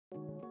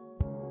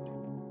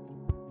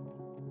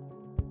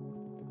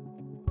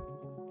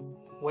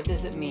What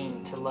does it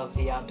mean to love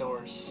the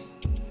outdoors?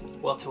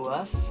 Well, to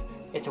us,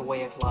 it's a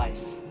way of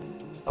life,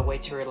 a way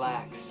to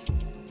relax,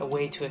 a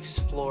way to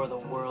explore the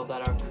world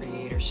that our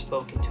Creator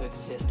spoke into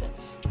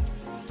existence.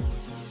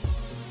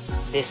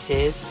 This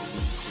is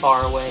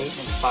Faraway and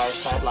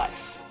Fireside Life.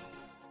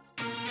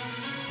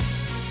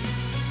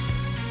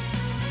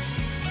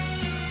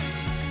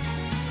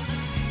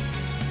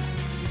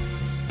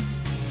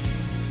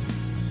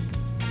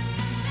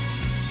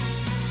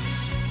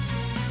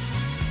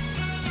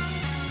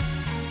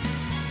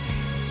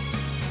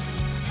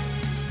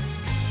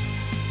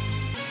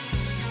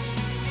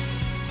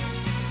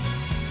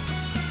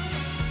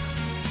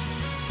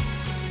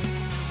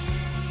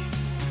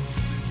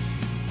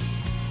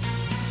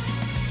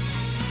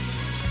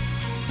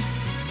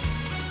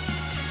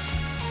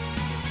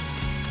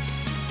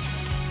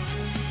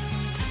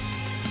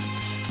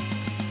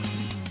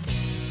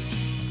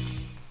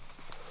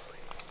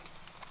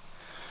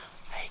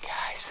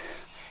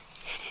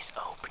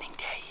 Opening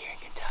day here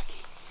in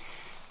Kentucky,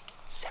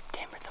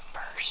 September the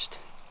 1st,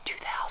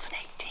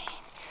 2018,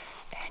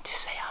 and to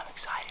say I'm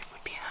excited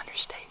would be an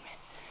understatement.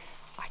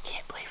 I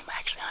can't believe I'm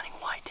actually hunting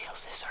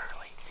whitetails this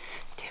early.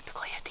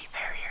 Typically at the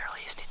very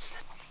earliest, it's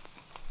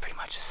pretty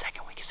much the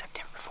second week of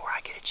September before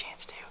I get a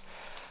chance to.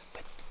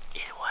 But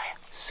either way,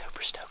 I'm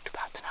super stoked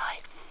about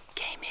tonight.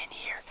 Came in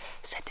here,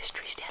 set this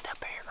tree stand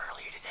up here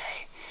earlier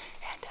today,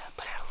 and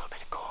put out a little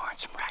bit of corn,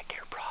 some rat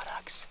gear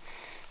products.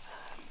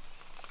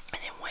 And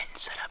then went and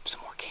set up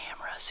some more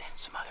cameras in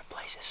some other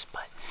places.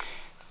 But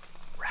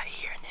right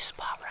here in this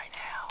spot right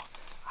now,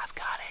 I've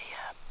got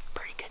a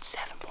pretty good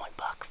 7-point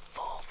buck,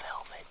 full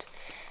velvet,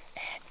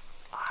 and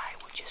I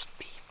would just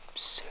be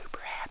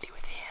super happy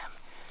with him.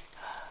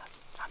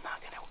 I'm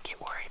not gonna get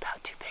worried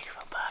about too big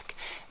of a buck,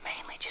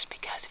 mainly just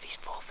because if he's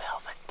full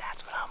velvet,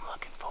 that's what I'm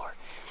looking for.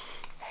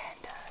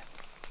 And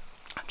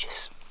I'm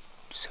just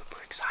super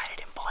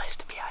excited and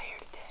blessed to be out here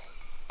today.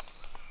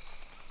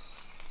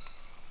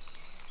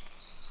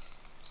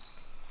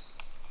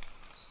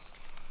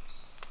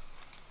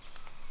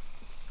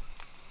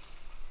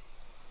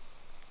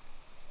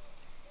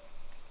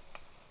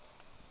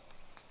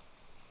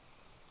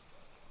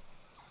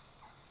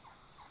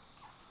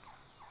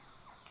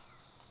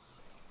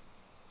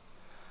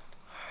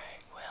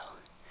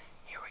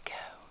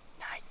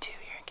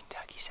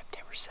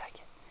 September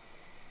 2nd,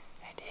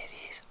 and it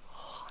is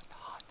hot,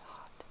 hot,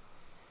 hot.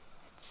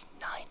 It's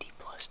 90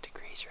 plus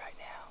degrees right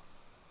now.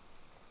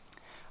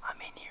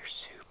 I'm in here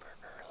super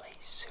early,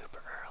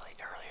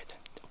 earlier than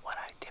what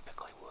I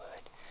typically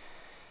would,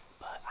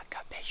 but I've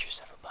got pictures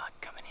of a buck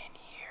coming in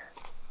here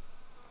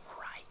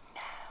right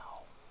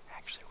now,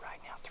 actually right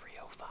now,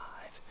 3:05,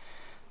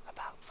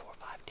 about 4 or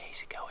 5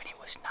 days ago, and it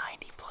was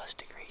 90 plus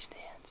degrees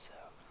then, so,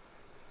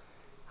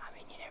 I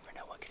mean, you never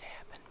know what could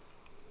happen.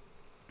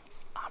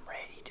 I'm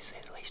ready, to say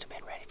the least. I've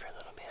been ready for a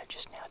little bit. I'm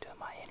just now doing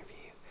my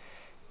interview.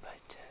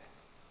 But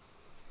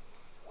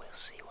we'll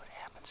see what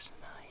happens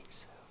tonight.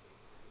 So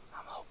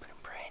I'm hoping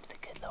and praying to the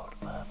good Lord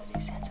above that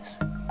He sends us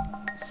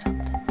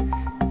something.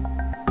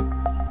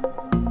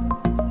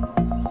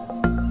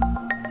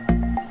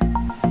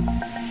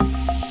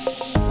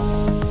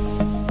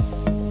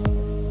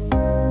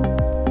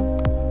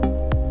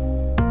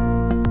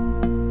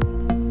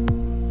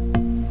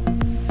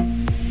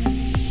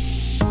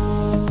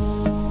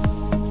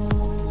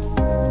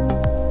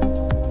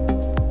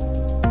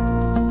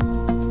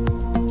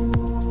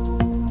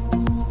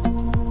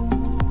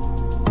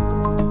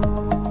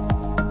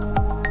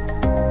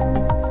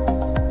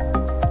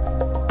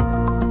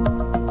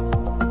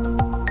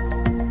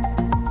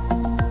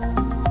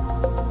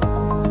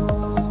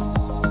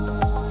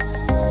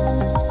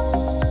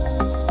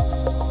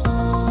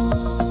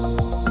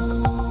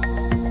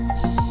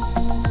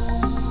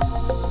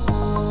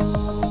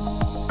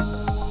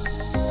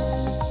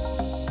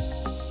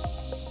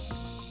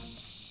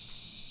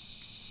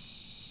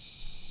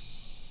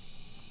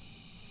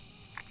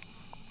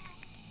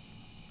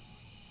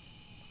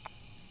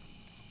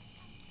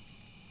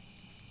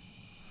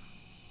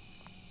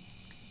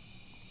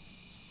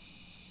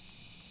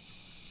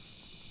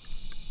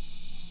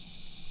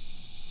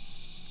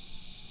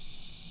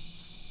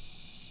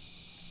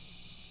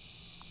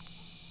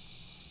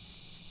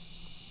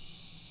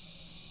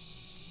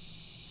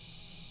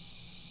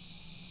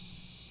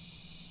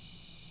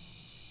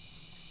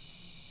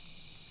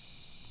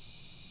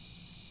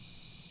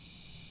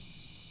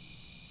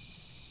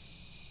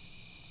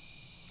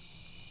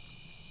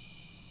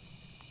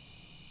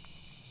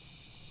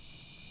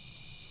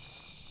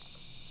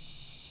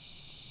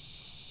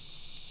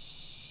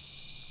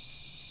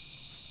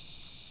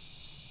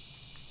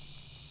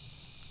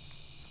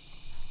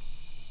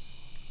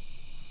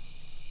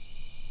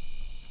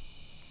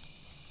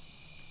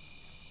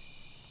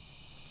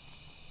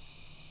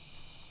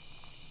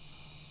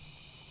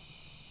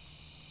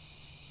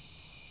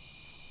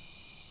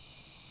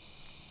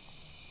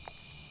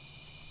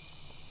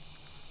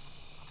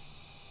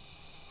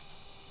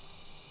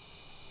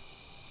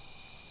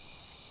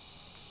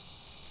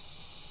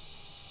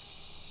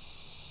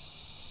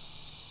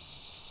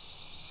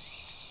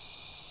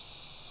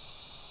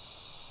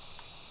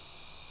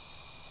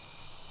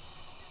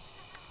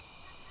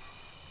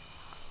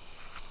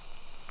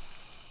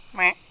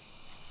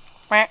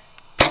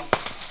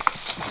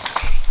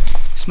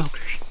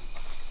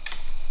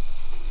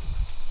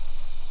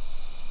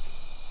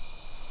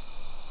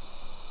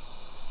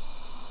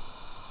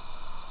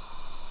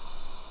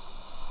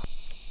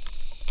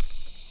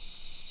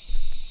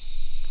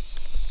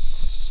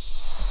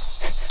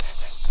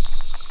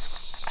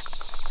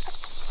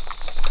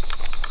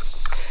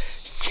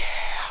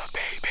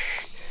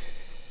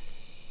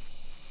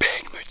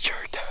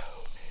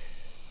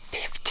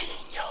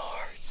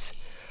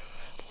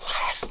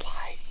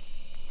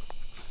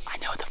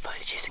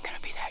 footage isn't gonna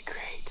be that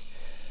great,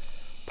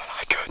 but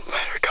I couldn't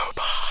let her go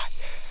by.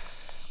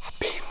 I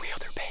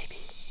pinwheeled her,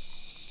 baby.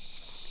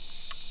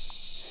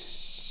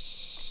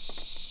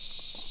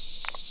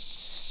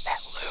 That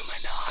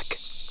Luminoc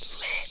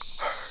lit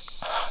her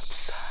up,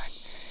 son.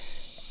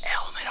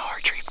 Element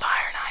archery,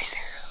 fire and ice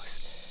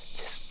arrows.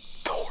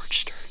 Just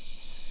torched her.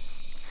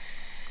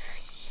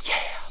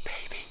 Yeah,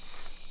 baby.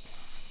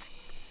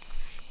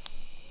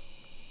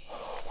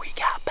 We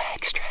got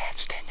back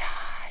straps tonight.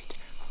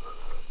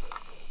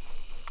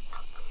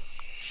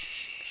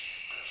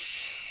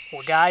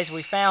 Well, guys,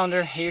 we found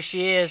her. Here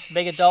she is.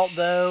 Big adult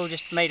doe.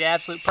 Just made an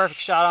absolute perfect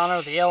shot on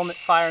her. The Element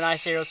fire and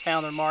ice arrows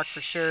found their mark for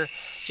sure.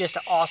 Just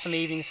an awesome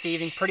evening this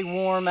evening. Pretty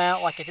warm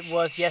out like it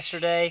was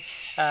yesterday.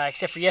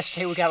 Except for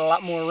yesterday we got a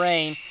lot more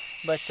rain.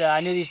 But I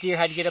knew these deer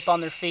had to get up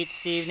on their feet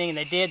this evening, and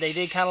they did. They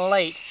did kind of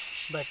late.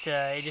 But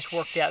it just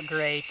worked out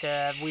great.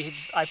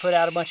 I put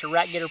out a bunch of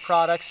rat getter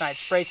products, and I had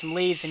sprayed some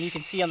leaves, and you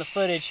can see on the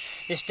footage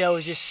this doe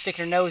was just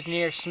sticking her nose in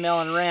the air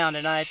smelling around,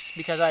 and it's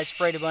because I had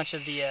sprayed a bunch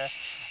of the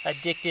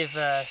addictive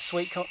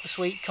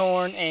sweet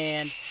corn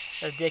and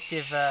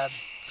addictive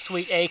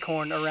sweet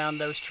acorn around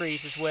those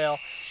trees as well.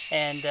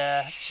 And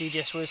they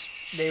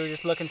were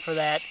just looking for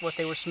that, what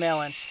they were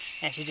smelling,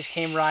 and she just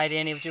came right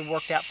in. It just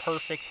worked out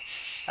perfect.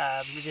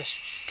 We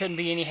just couldn't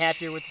be any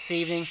happier with this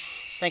evening.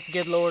 Thank the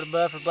good Lord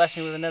above for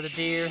blessing me with another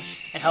deer,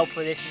 and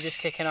hopefully this is just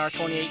kicking our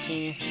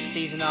 2018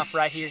 season off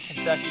right here in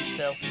Kentucky.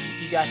 So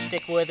you guys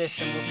stick with us,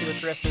 and we'll see what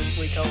the rest of this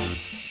week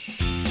holds.